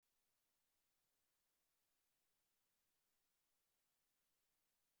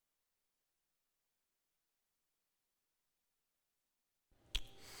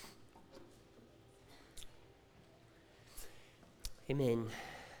Amen.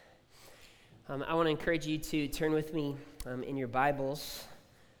 I want to encourage you to turn with me in your Bibles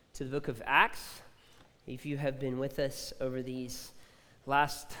to the book of Acts. If you have been with us over these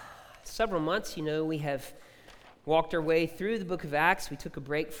last several months, you know we have walked our way through the book of Acts. We took a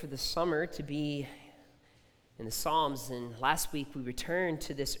break for the summer to be in the Psalms, and last week we returned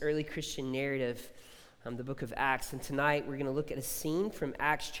to this early Christian narrative, the book of Acts. And tonight we're going to look at a scene from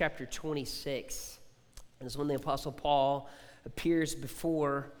Acts chapter 26. And it's when the Apostle Paul appears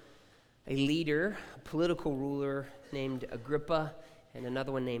before a leader, a political ruler named Agrippa, and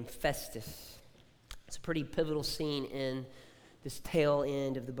another one named Festus. It's a pretty pivotal scene in this tail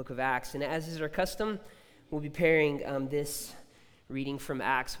end of the book of Acts. And as is our custom, we'll be pairing this reading from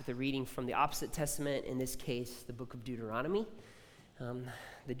Acts with a reading from the opposite testament, in this case, the book of Deuteronomy.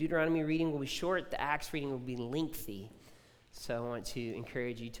 The Deuteronomy reading will be short, the Acts reading will be lengthy. So I want to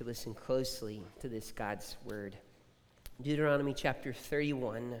encourage you to listen closely to this God's word. Deuteronomy chapter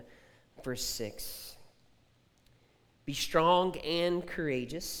 31, verse 6. Be strong and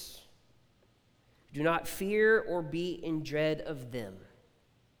courageous. Do not fear or be in dread of them.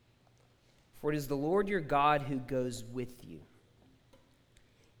 For it is the Lord your God who goes with you.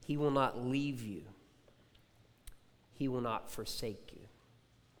 He will not leave you. He will not forsake you.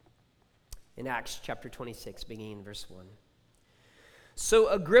 In Acts chapter 26, beginning in verse 1. So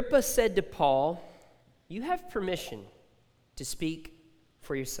Agrippa said to Paul, "You have permission to speak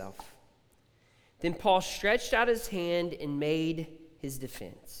for yourself." Then Paul stretched out his hand and made his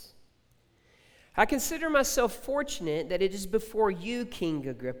defense. "I consider myself fortunate that it is before you, King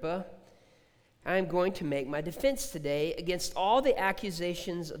Agrippa, I am going to make my defense today against all the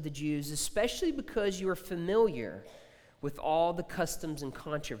accusations of the Jews, especially because you are familiar with all the customs and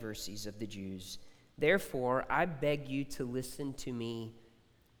controversies of the Jews. Therefore, I beg you to listen to me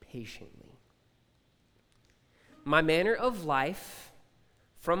patiently. My manner of life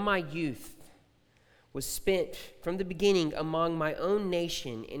from my youth was spent from the beginning among my own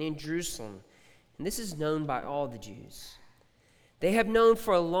nation and in Jerusalem, and this is known by all the Jews. They have known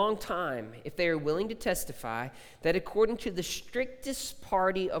for a long time, if they are willing to testify, that according to the strictest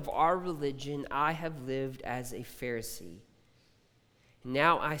party of our religion, I have lived as a Pharisee.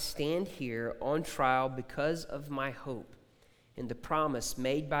 Now I stand here on trial because of my hope in the promise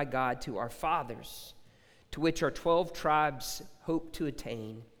made by God to our fathers, to which our 12 tribes hope to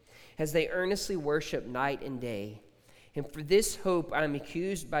attain, as they earnestly worship night and day. And for this hope I am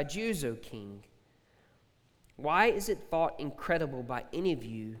accused by Jews, O king. Why is it thought incredible by any of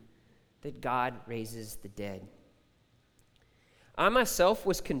you that God raises the dead? I myself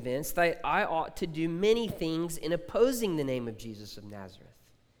was convinced that I ought to do many things in opposing the name of Jesus of Nazareth.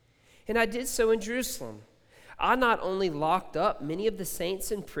 And I did so in Jerusalem. I not only locked up many of the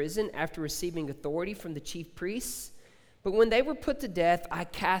saints in prison after receiving authority from the chief priests, but when they were put to death, I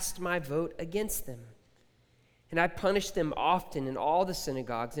cast my vote against them. And I punished them often in all the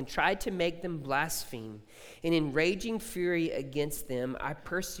synagogues and tried to make them blaspheme. And in raging fury against them, I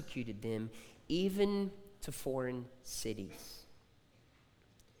persecuted them, even to foreign cities.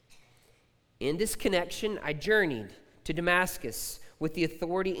 In this connection, I journeyed to Damascus with the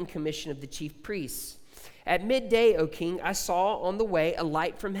authority and commission of the chief priests. At midday, O king, I saw on the way a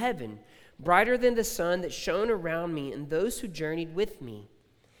light from heaven, brighter than the sun, that shone around me and those who journeyed with me.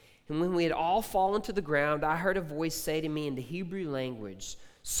 And when we had all fallen to the ground, I heard a voice say to me in the Hebrew language,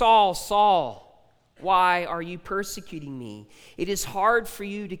 "Saul, Saul, why are you persecuting me? It is hard for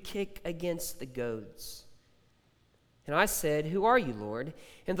you to kick against the goads." And I said, "Who are you, Lord?"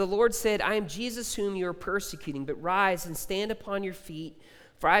 And the Lord said, "I am Jesus whom you are persecuting, but rise and stand upon your feet,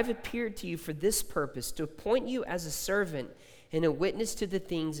 for I have appeared to you for this purpose, to appoint you as a servant and a witness to the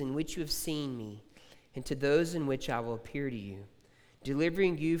things in which you have seen me, and to those in which I will appear to you,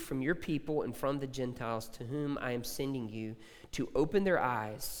 delivering you from your people and from the Gentiles to whom I am sending you, to open their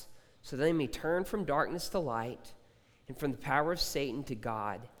eyes, so they may turn from darkness to light and from the power of Satan to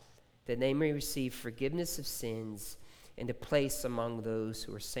God, that they may receive forgiveness of sins and a place among those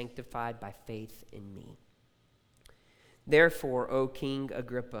who are sanctified by faith in me. Therefore, O King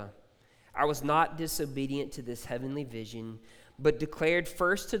Agrippa, I was not disobedient to this heavenly vision, but declared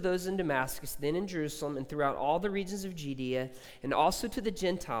first to those in Damascus, then in Jerusalem, and throughout all the regions of Judea, and also to the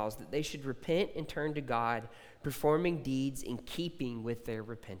Gentiles, that they should repent and turn to God, performing deeds in keeping with their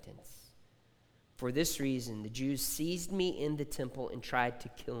repentance. For this reason, the Jews seized me in the temple and tried to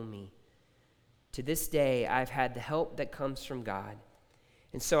kill me. To this day, I've had the help that comes from God.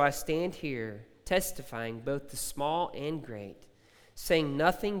 And so I stand here, testifying both to small and great, saying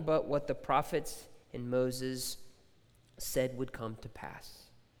nothing but what the prophets and Moses said would come to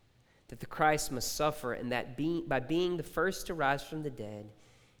pass, that the Christ must suffer, and that by being the first to rise from the dead,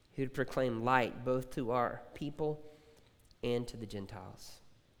 he would proclaim light both to our people and to the Gentiles.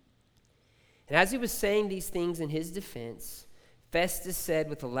 And as he was saying these things in his defense, Festus said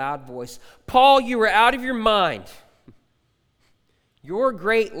with a loud voice, "Paul, you are out of your mind. Your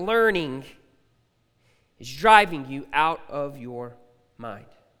great learning is driving you out of your mind."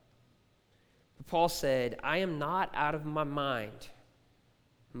 But Paul said, "I am not out of my mind,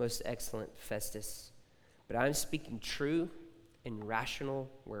 most excellent Festus, but I am speaking true and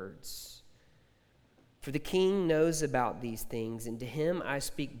rational words. For the king knows about these things, and to him I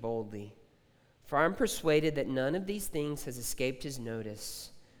speak boldly. For I am persuaded that none of these things has escaped his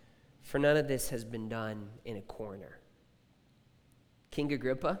notice, for none of this has been done in a corner. King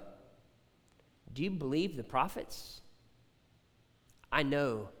Agrippa, do you believe the prophets? I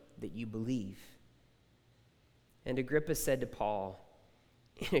know that you believe." And Agrippa said to Paul,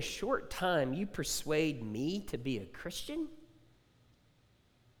 "In a short time you persuade me to be a Christian?"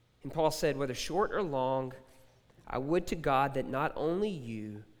 And Paul said, "Whether short or long, I would to God that not only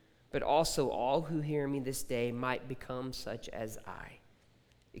you, but also all who hear me this day might become such as I,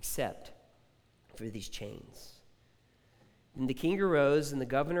 except for these chains." Then the king arose, and the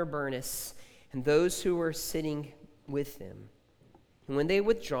governor Bernice, and those who were sitting with him. And when they had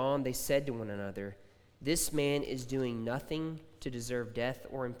withdrawn, they said to one another, "This man is doing nothing to deserve death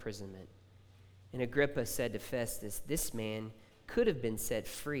or imprisonment." And Agrippa said to Festus, "This man could have been set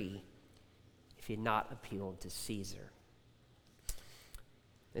free if he had not appealed to Caesar."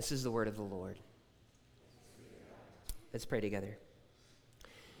 This is the word of the Lord. Let's pray together.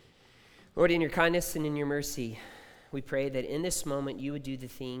 Lord, in your kindness and in your mercy, we pray that in this moment you would do the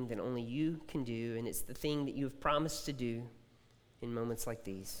thing that only you can do, and it's the thing that you have promised to do in moments like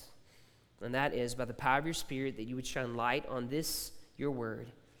these. And that is by the power of your Spirit that you would shine light on this, your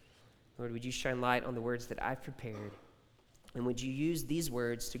word. Lord, would you shine light on the words that I've prepared? And would you use these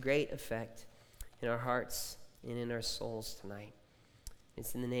words to great effect in our hearts and in our souls tonight?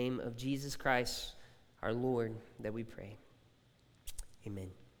 It's in the name of Jesus Christ, our Lord, that we pray.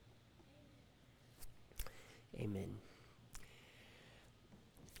 Amen. Amen.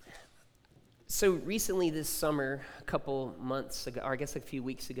 So recently this summer, a couple months ago, or I guess a few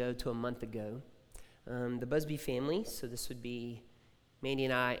weeks ago to a month ago, the Busby family, so this would be Mandy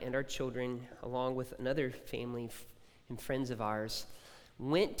and I and our children, along with another family and friends of ours,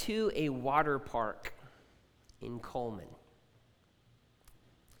 went to a water park in Coleman.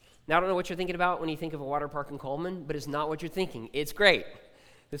 Now, I don't know what you're thinking about when you think of a water park in Coleman, but it's not what you're thinking. It's great.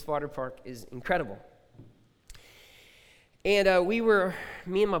 This water park is incredible. And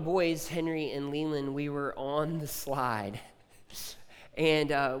me and my boys, Henry and Leland, we were on the slide. And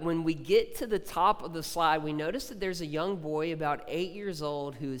when we get to the top of the slide, we notice that there's a young boy about 8 years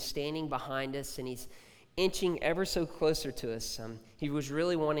old who is standing behind us, and he's inching ever so closer to us. He was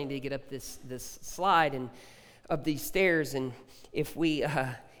really wanting to get up this slide and up these stairs, and if we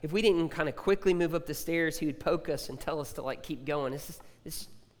didn't kind of quickly move up the stairs, he would poke us and tell us to keep going. This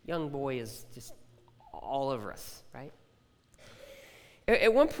young boy is just all over us, right?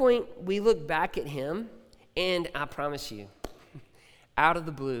 At one point, we look back at him, and I promise you, out of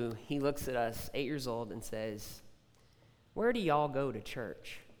the blue, he looks at us, 8 years old, and says, "Where do y'all go to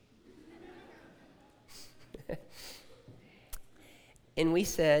church?" And we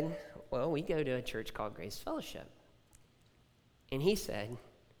said, "Well, we go to a church called Grace Fellowship." And he said,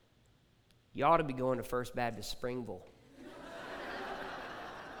 "You ought to be going to First Baptist Springville."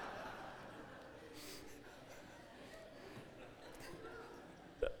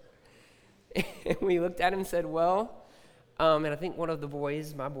 And we looked at him and said, "Well," and I think one of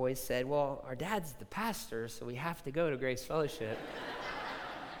my boys said, "Well, our dad's the pastor, so we have to go to Grace Fellowship."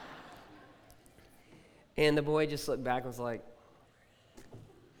 And the boy just looked back and was like,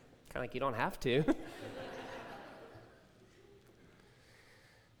 kind of like, "You don't have to." It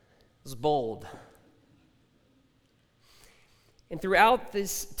was bold. And throughout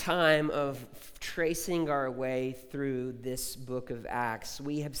this time of tracing our way through this book of Acts,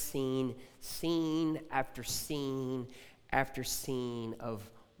 we have seen scene after scene after scene of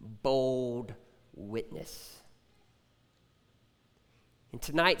bold witness. In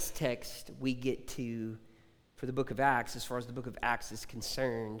tonight's text, we get to, for the book of Acts, as far as the book of Acts is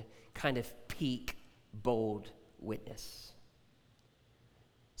concerned, kind of peak bold witness.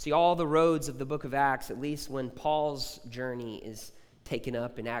 See, all the roads of the book of Acts, at least when Paul's journey is taken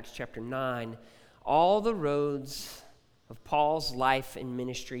up in Acts chapter 9, all the roads of Paul's life and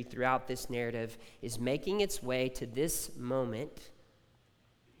ministry throughout this narrative is making its way to this moment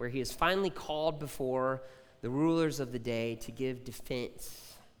where he is finally called before the rulers of the day to give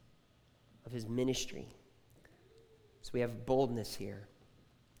defense of his ministry. So we have boldness here.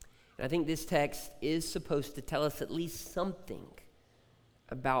 And I think this text is supposed to tell us at least something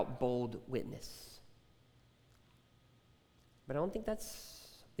about bold witness. But I don't think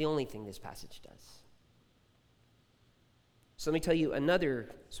that's the only thing this passage does. So let me tell you another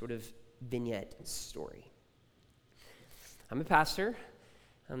sort of vignette story. I'm a pastor,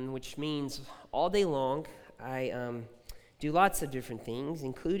 which means all day long I do lots of different things,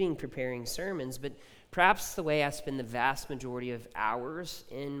 including preparing sermons, but perhaps the way I spend the vast majority of hours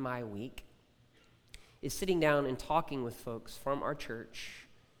in my week is sitting down and talking with folks from our church,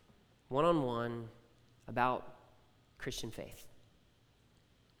 one-on-one, about Christian faith.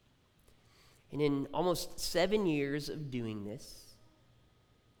 And in almost 7 years of doing this,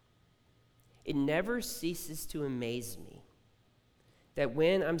 it never ceases to amaze me that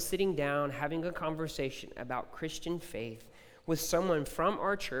when I'm sitting down having a conversation about Christian faith with someone from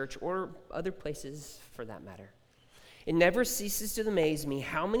our church or other places for that matter, it never ceases to amaze me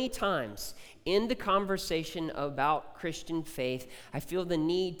how many times in the conversation about Christian faith I feel the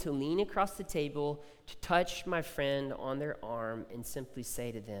need to lean across the table to touch my friend on their arm and simply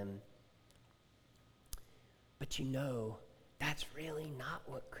say to them, "But you know, that's really not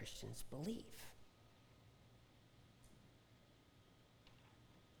what Christians believe."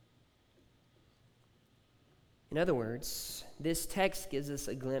 In other words, this text gives us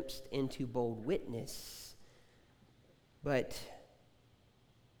a glimpse into bold witness, but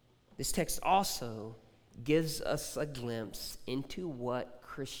this text also gives us a glimpse into what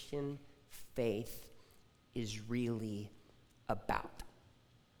Christian faith is really about.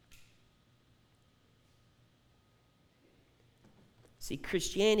 See,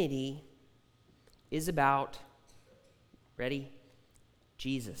 Christianity is about, ready?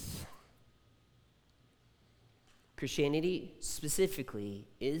 Jesus. Christianity specifically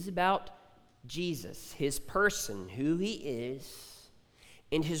is about Jesus, his person, who he is,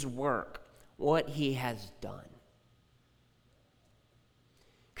 and his work, what he has done.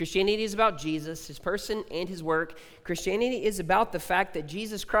 Christianity is about Jesus, his person, and his work. Christianity is about the fact that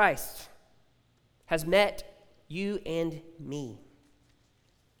Jesus Christ has met you and me.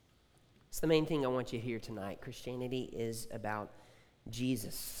 It's the main thing I want you to hear tonight. Christianity is about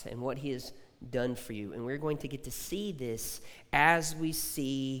Jesus and what he has done for you. And we're going to get to see this as we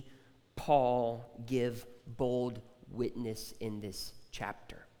see Paul give bold witness in this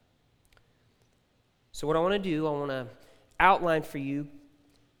chapter. So what I want to do, I want to outline for you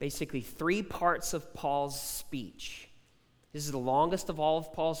basically 3 parts of Paul's speech. This is the longest of all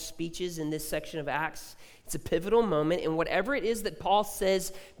of Paul's speeches in this section of Acts. It's a pivotal moment, and whatever it is that Paul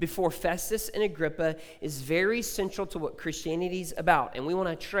says before Festus and Agrippa is very central to what Christianity is about, and we want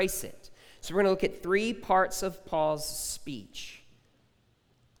to trace it. So we're going to look at 3 parts of Paul's speech.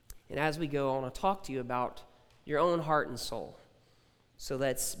 And as we go, I want to talk to you about your own heart and soul. So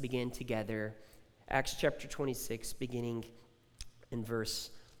let's begin together. Acts chapter 26, beginning in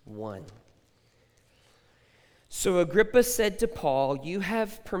verse 1. So Agrippa said to Paul, "You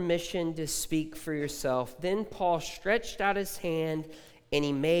have permission to speak for yourself." Then Paul stretched out his hand and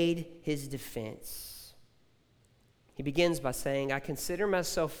he made his defense. He begins by saying, "I consider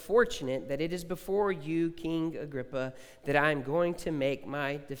myself fortunate that it is before you, King Agrippa, that I am going to make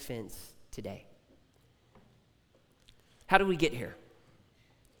my defense today." How did we get here?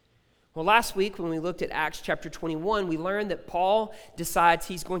 Well, last week when we looked at Acts chapter 21, we learned that Paul decides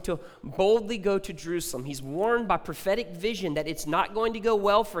he's going to boldly go to Jerusalem. He's warned by prophetic vision that it's not going to go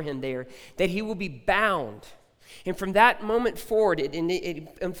well for him there, that he will be bound. And from that moment forward, it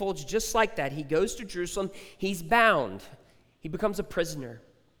unfolds just like that. He goes to Jerusalem, he's bound. He becomes a prisoner.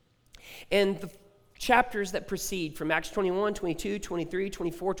 And the chapters that precede from Acts 21, 22, 23,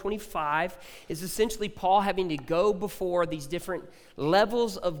 24, 25 is essentially Paul having to go before these different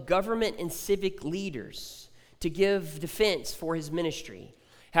levels of government and civic leaders to give defense for his ministry.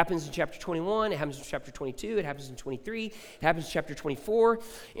 It happens in chapter 21, it happens in chapter 22, it happens in 23, it happens in chapter 24.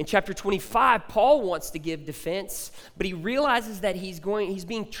 In chapter 25, Paul wants to give defense, but he realizes that he's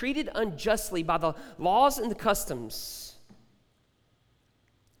being treated unjustly by the laws and the customs.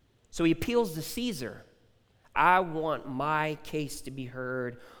 So he appeals to Caesar. I want my case to be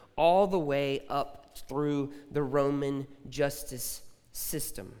heard all the way up through the Roman justice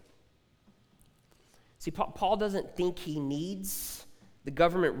system. See, Paul doesn't think he needs the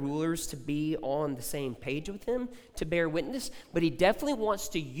government rulers to be on the same page with him to bear witness, but he definitely wants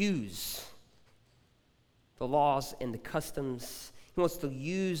to use the laws and the customs. He wants to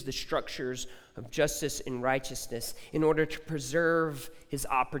use the structures of justice and righteousness in order to preserve his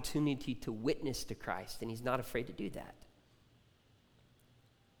opportunity to witness to Christ, and he's not afraid to do that.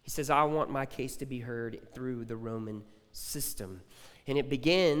 He says, I want my case to be heard through the Roman system. And it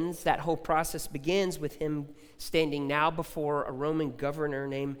begins, that whole process begins with him standing now before a Roman governor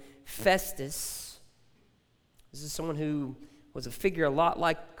named Festus. This is someone who was a figure a lot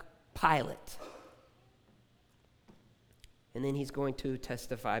like Pilate. And then he's going to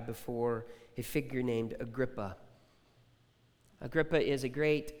testify before a figure named Agrippa. Agrippa is a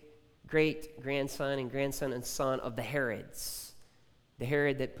great-grandson and son of the Herods. The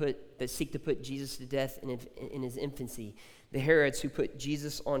Herod that seek to put Jesus to death in his infancy. The Herods who put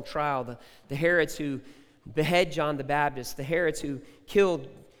Jesus on trial. The Herods who behead John the Baptist. The Herods who killed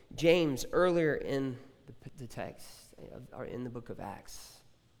James earlier in the text, or in the book of Acts.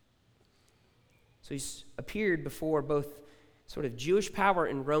 So he's appeared before both sort of Jewish power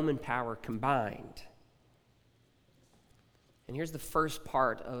and Roman power combined. And here's the first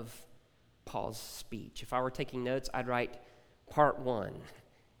part of Paul's speech. If I were taking notes, I'd write part 1,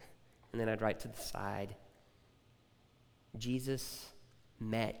 and then I'd write to the side, Jesus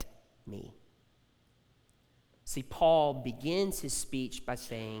met me. See, Paul begins his speech by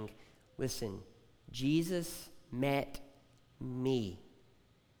saying, listen, Jesus met me.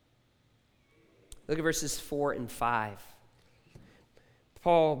 Look at verses 4 and 5.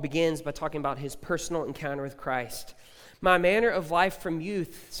 Paul begins by talking about his personal encounter with Christ. My manner of life from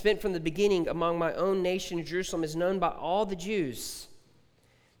youth, spent from the beginning among my own nation, Jerusalem, is known by all the Jews.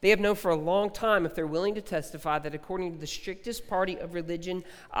 They have known for a long time, if they're willing to testify, that according to the strictest party of religion,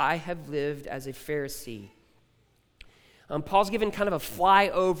 I have lived as a Pharisee. Paul's given kind of a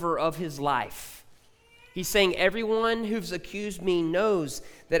flyover of his life. He's saying, everyone who's accused me knows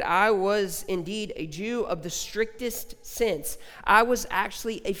that I was indeed a Jew of the strictest sense. I was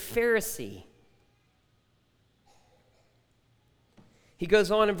actually a Pharisee. He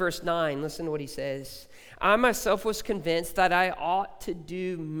goes on in verse 9. Listen to what he says. I myself was convinced that I ought to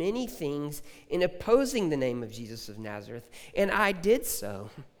do many things in opposing the name of Jesus of Nazareth, and I did so.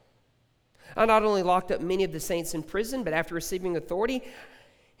 I not only locked up many of the saints in prison, but after receiving authority,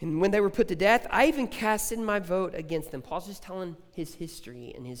 and when they were put to death, I even casted my vote against them. Paul's just telling his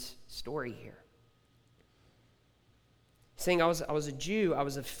history and his story here. Saying I was a Jew, I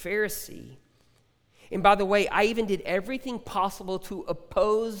was a Pharisee. And by the way, I even did everything possible to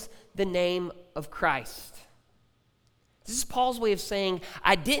oppose the name of Christ. This is Paul's way of saying,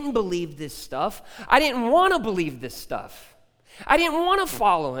 I didn't believe this stuff. I didn't want to believe this stuff. I didn't want to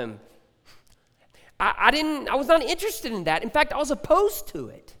follow him. I was not interested in that. In fact, I was opposed to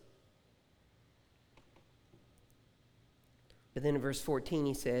it. But then in verse 14,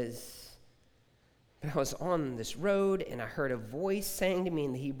 he says, I was on this road, and I heard a voice saying to me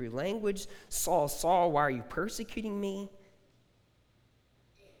in the Hebrew language, Saul, Saul, why are you persecuting me?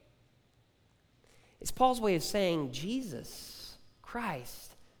 It's Paul's way of saying, Jesus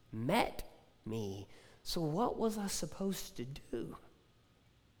Christ met me. So what was I supposed to do?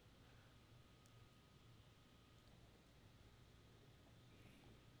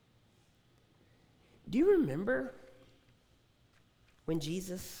 Do you remember when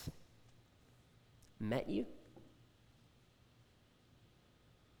Jesus met you?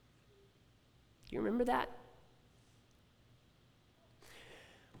 Do you remember that?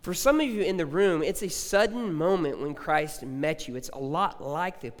 For some of you in the room, it's a sudden moment when Christ met you. It's a lot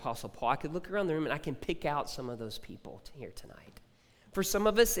like the Apostle Paul. I could look around the room and I can pick out some of those people here tonight. For some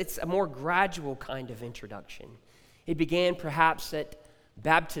of us, it's a more gradual kind of introduction. It began perhaps at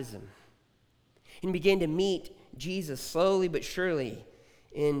baptism. And began to meet Jesus slowly but surely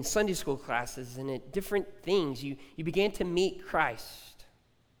in Sunday school classes and at different things. You began to meet Christ.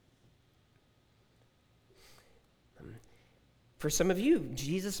 For some of you,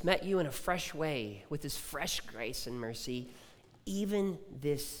 Jesus met you in a fresh way with his fresh grace and mercy, even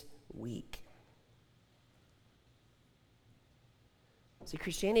this week. See,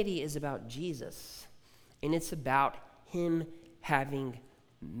 Christianity is about Jesus, and it's about him having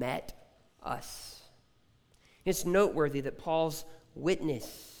met us. It's noteworthy that Paul's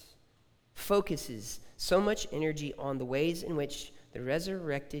witness focuses so much energy on the ways in which the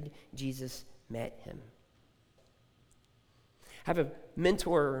resurrected Jesus met him. I have a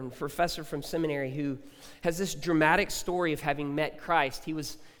mentor and professor from seminary who has this dramatic story of having met Christ. He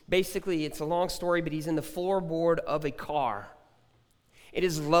was basically, it's a long story, but he's in the floorboard of a car at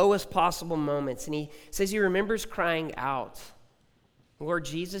his lowest possible moments. And he says he remembers crying out, Lord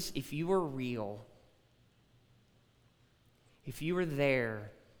Jesus, if you were real, if you were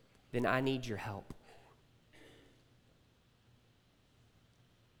there, then I need your help.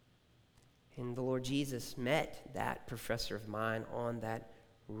 And the Lord Jesus met that professor of mine on that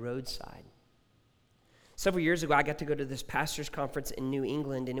roadside. Several years ago, I got to go to this pastor's conference in New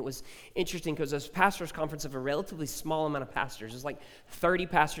England, and it was interesting because this pastor's conference of a relatively small amount of pastors. There's like 30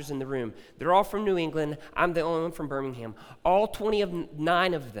 pastors in the room. They're all from New England. I'm the only one from Birmingham. All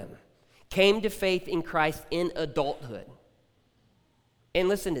 29 of them came to faith in Christ in adulthood. And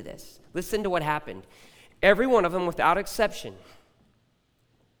listen to this. Listen to what happened. Every one of them, without exception,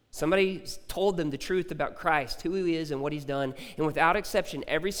 somebody told them the truth about Christ, who he is and what he's done, and without exception,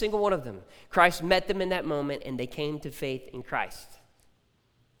 every single one of them, Christ met them in that moment, and they came to faith in Christ.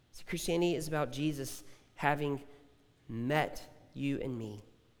 So Christianity is about Jesus having met you and me.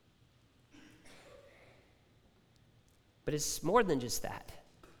 But it's more than just that.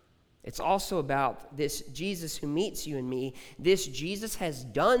 It's also about this Jesus who meets you and me. This Jesus has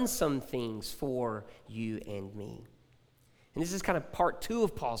done some things for you and me. And this is kind of part 2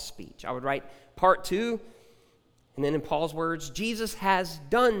 of Paul's speech. I would write part 2, and then in Paul's words, Jesus has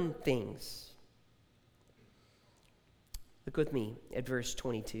done things. Look with me at verse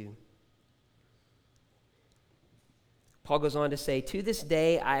 22. Paul goes on to say, "To this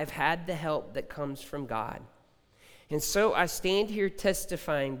day I have had the help that comes from God. And so I stand here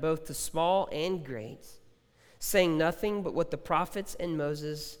testifying both to small and great, saying nothing but what the prophets and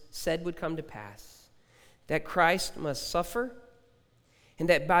Moses said would come to pass, that Christ must suffer, and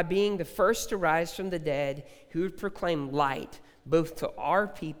that by being the first to rise from the dead, he would proclaim light both to our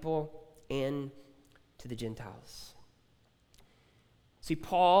people and to the Gentiles." See,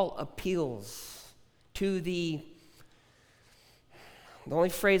 Paul appeals to the only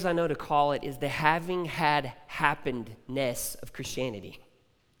phrase I know to call it is the having had happenedness of Christianity.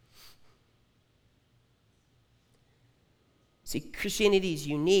 See, Christianity is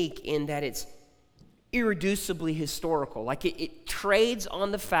unique in that it's irreducibly historical. Like it trades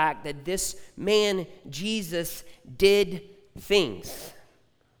on the fact that this man, Jesus, did things,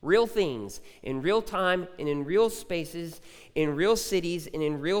 real things, in real time and in real spaces, in real cities and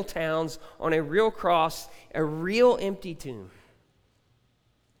in real towns, on a real cross, a real empty tomb.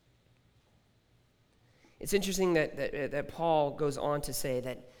 It's interesting that Paul goes on to say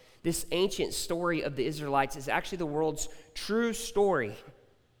that this ancient story of the Israelites is actually the world's true story.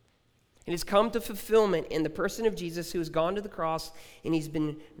 It has come to fulfillment in the person of Jesus, who has gone to the cross and he's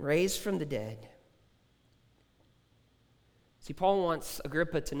been raised from the dead. See, Paul wants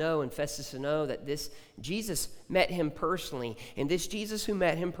Agrippa to know and Festus to know that this Jesus met him personally, and this Jesus who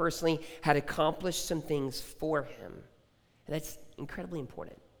met him personally had accomplished some things for him. And that's incredibly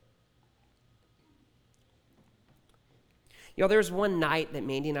important. Y'all, there was one night that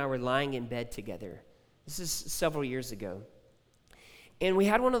Mandy and I were lying in bed together. This is several years ago. And we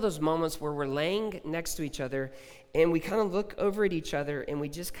had one of those moments where we're laying next to each other and we kind of look over at each other and we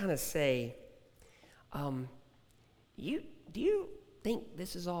just kind of say, do you think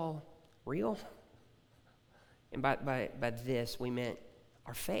this is all real? And by this, we meant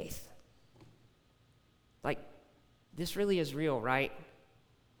our faith. Like, this really is real, right?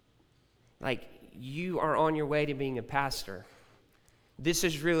 Like, you are on your way to being a pastor. This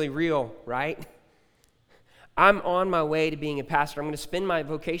is really real, right? I'm on my way to being a pastor. I'm going to spend my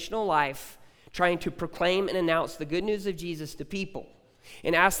vocational life trying to proclaim and announce the good news of Jesus to people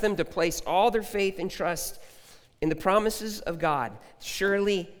and ask them to place all their faith and trust in the promises of God.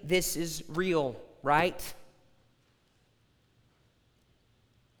 Surely this is real, right?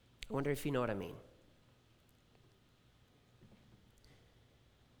 I wonder if you know what I mean.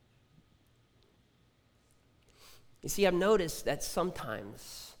 You see, I've noticed that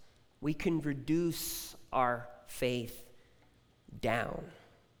sometimes we can reduce our faith down,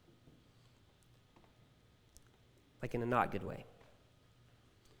 like in a not good way.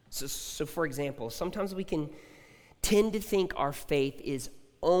 So for example, sometimes we can tend to think our faith is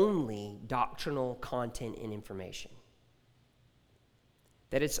only doctrinal content and information.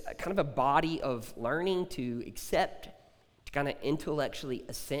 That it's kind of a body of learning to accept, to kind of intellectually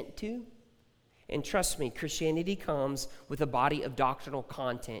assent to. And trust me, Christianity comes with a body of doctrinal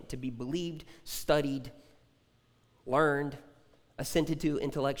content to be believed, studied, learned, assented to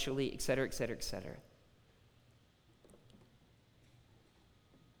intellectually, etc., etc., etc.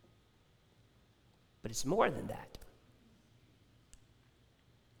 But it's more than that.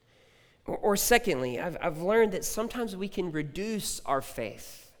 Or secondly, I've learned that sometimes we can reduce our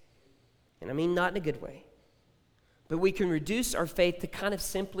faith. And I mean not in a good way. But we can reduce our faith to kind of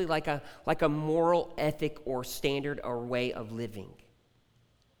simply like a moral ethic or standard or way of living.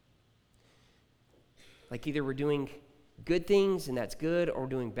 Like either we're doing good things and that's good, or we're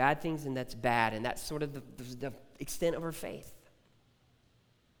doing bad things and that's bad. And that's sort of the extent of our faith.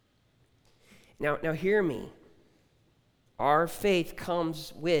 Now hear me. Our faith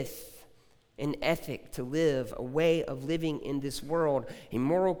comes with an ethic to live, a way of living in this world, a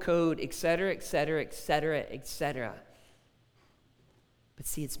moral code, etc., etc., etc., etc. But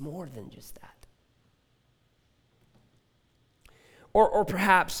see, it's more than just that. Or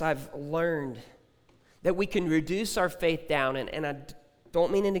perhaps I've learned that we can reduce our faith down, and I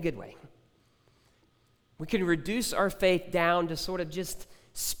don't mean in a good way. We can reduce our faith down to sort of just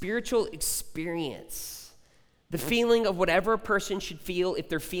spiritual experience. The feeling of whatever a person should feel if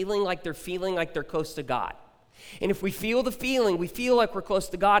they're feeling like they're close to God. And if we feel the feeling, we feel like we're close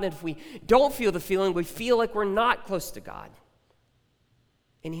to God. And if we don't feel the feeling, we feel like we're not close to God.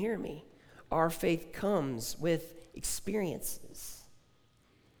 And hear me, our faith comes with experiences.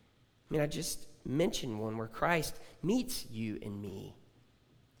 I mean, I just mentioned one where Christ meets you and me.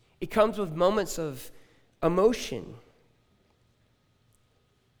 It comes with moments of emotion.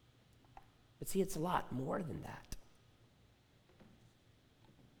 But see, it's a lot more than that.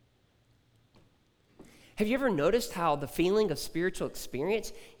 Have you ever noticed how the feeling of spiritual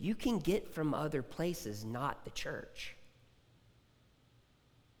experience you can get from other places, not the church?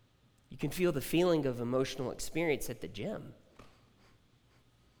 You can feel the feeling of emotional experience at the gym.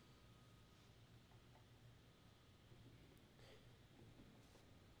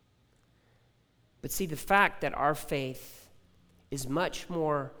 But see, the fact that our faith is much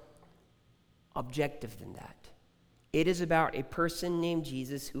more objective than that. It is about a person named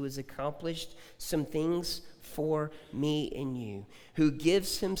Jesus who has accomplished some things for me and you, who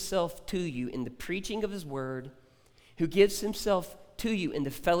gives himself to you in the preaching of his word, who gives himself to you in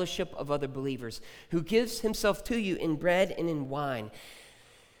the fellowship of other believers, who gives himself to you in bread and in wine.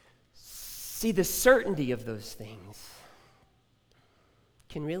 See, the certainty of those things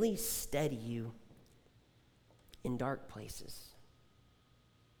can really steady you in dark places.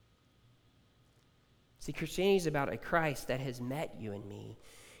 See, Christianity is about a Christ that has met you and me.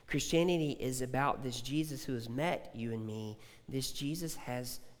 Christianity is about this Jesus who has met you and me. This Jesus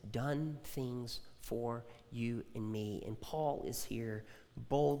has done things for you and me. And Paul is here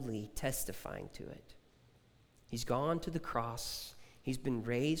boldly testifying to it. He's gone to the cross. He's been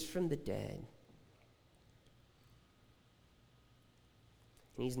raised from the dead.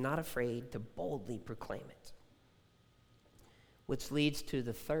 And he's not afraid to boldly proclaim it. Which leads to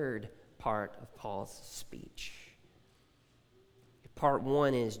the third part of Paul's speech. If part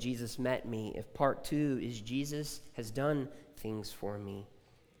one is Jesus met me, if part two is Jesus has done things for me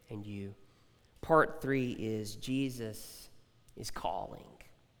and you, part three is Jesus is calling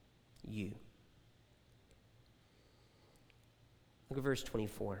you. Look at verse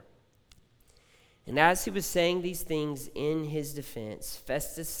 24. And as he was saying these things in his defense,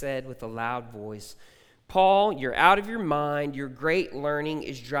 Festus said with a loud voice, Paul, you're out of your mind. Your great learning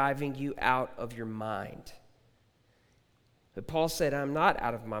is driving you out of your mind. But Paul said, I'm not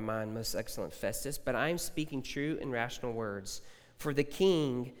out of my mind, most excellent Festus, but I am speaking true and rational words, for the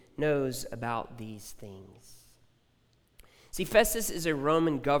king knows about these things. See, Festus is a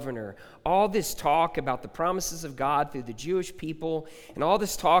Roman governor. All this talk about the promises of God through the Jewish people, and all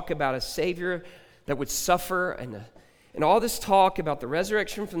this talk about a Savior that would suffer, and all this talk about the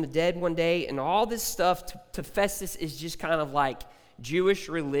resurrection from the dead one day, and all this stuff to Festus is just kind of like Jewish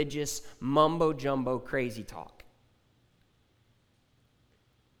religious mumbo-jumbo crazy talk.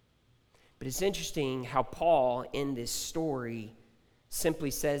 But it's interesting how Paul, in this story,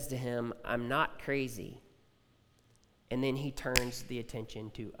 simply says to him, I'm not crazy. And then he turns the attention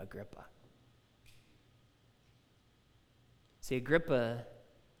to Agrippa. See, Agrippa,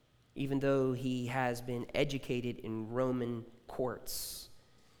 even though he has been educated in Roman courts.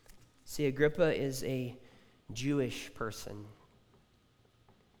 See, Agrippa is a Jewish person.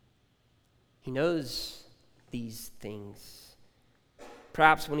 He knows these things.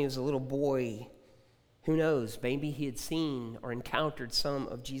 Perhaps when he was a little boy, who knows, maybe he had seen or encountered some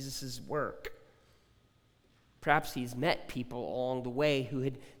of Jesus' work. Perhaps he's met people along the way who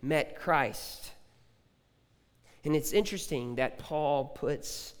had met Christ. And it's interesting that Paul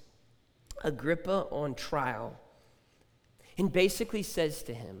puts Agrippa on trial and basically says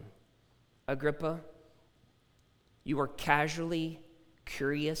to him, Agrippa, you are casually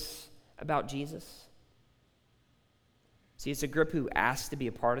curious about Jesus. See, it's Agrippa who asked to be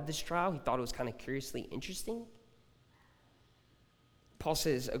a part of this trial. He thought it was kind of curiously interesting. Paul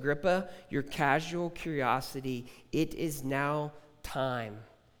says, Agrippa, your casual curiosity, it is now time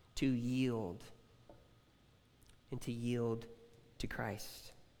to yield and to yield to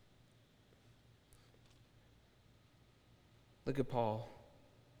Christ. Look at Paul,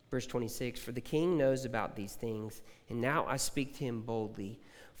 verse 26. For the king knows about these things, and now I speak to him boldly.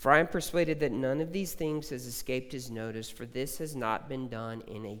 For I am persuaded that none of these things has escaped his notice, for this has not been done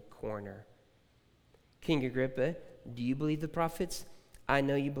in a corner. King Agrippa, do you believe the prophets? I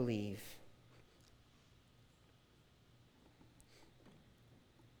know you believe.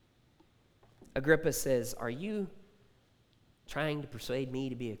 Agrippa says, are you trying to persuade me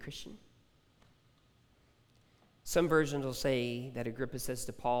to be a Christian? Some versions will say that Agrippa says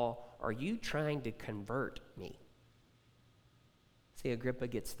to Paul, are you trying to convert me? See, Agrippa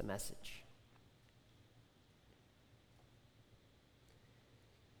gets the message.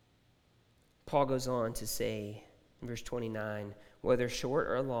 Paul goes on to say in verse 29, whether short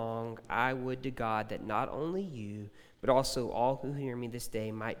or long, I would to God that not only you, but also all who hear me this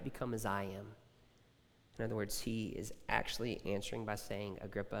day might become as I am. In other words, he is actually answering by saying,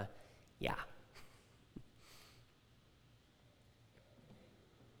 Agrippa, yeah.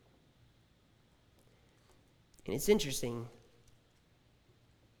 And it's interesting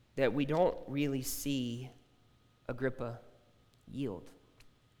that we don't really see Agrippa yield.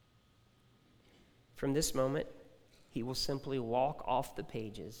 From this moment, he will simply walk off the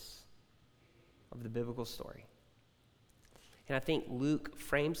pages of the biblical story. And I think Luke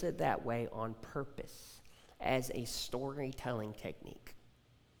frames it that way on purpose, as a storytelling technique.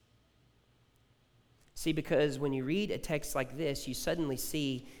 See, because when you read a text like this, you suddenly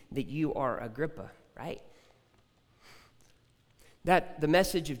see that you are Agrippa, right? That the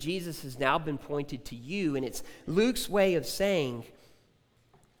message of Jesus has now been pointed to you, and it's Luke's way of saying,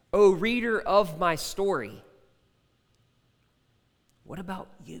 O reader of my story, what about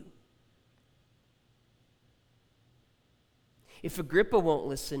you? If Agrippa won't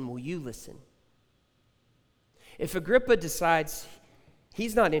listen, will you listen? If Agrippa decides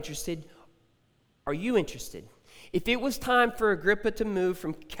he's not interested, are you interested? If it was time for Agrippa to move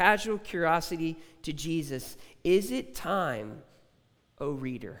from casual curiosity to Jesus, is it time, O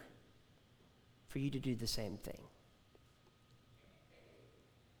reader, for you to do the same thing?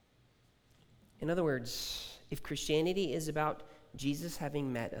 In other words, if Christianity is about Jesus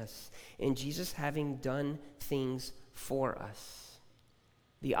having met us and Jesus having done things for us,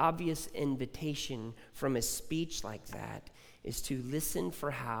 the obvious invitation from a speech like that is to listen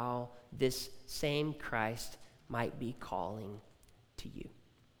for how this same Christ might be calling to you.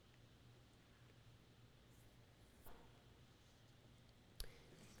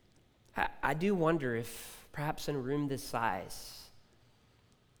 I do wonder if perhaps in a room this size,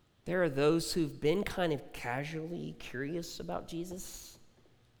 there are those who've been kind of casually curious about Jesus,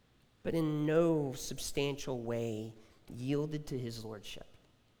 but in no substantial way yielded to his lordship.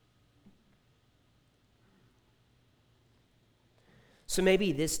 So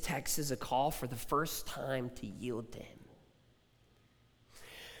maybe this text is a call for the first time to yield to him.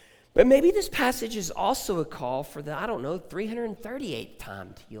 But maybe this passage is also a call for the, 338th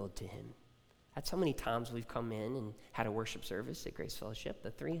time to yield to him. That's how many times we've come in and had a worship service at Grace Fellowship,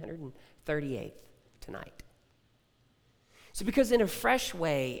 the 338th tonight. So because in a fresh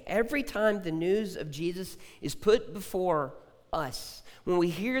way, every time the news of Jesus is put before us, when we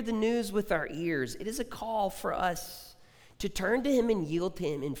hear the news with our ears, it is a call for us to turn to him and yield to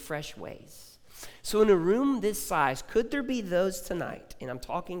him in fresh ways. So in a room this size, could there be those tonight, and I'm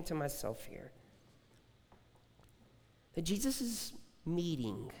talking to myself here, that Jesus is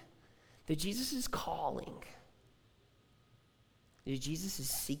meeting, that Jesus is calling, that Jesus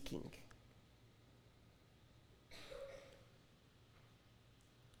is seeking?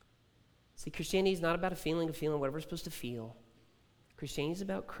 See, Christianity is not about a feeling whatever we're supposed to feel. Christianity is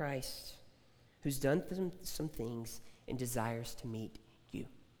about Christ, who's done some things and desires to meet you.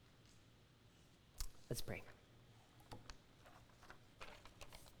 Let's pray.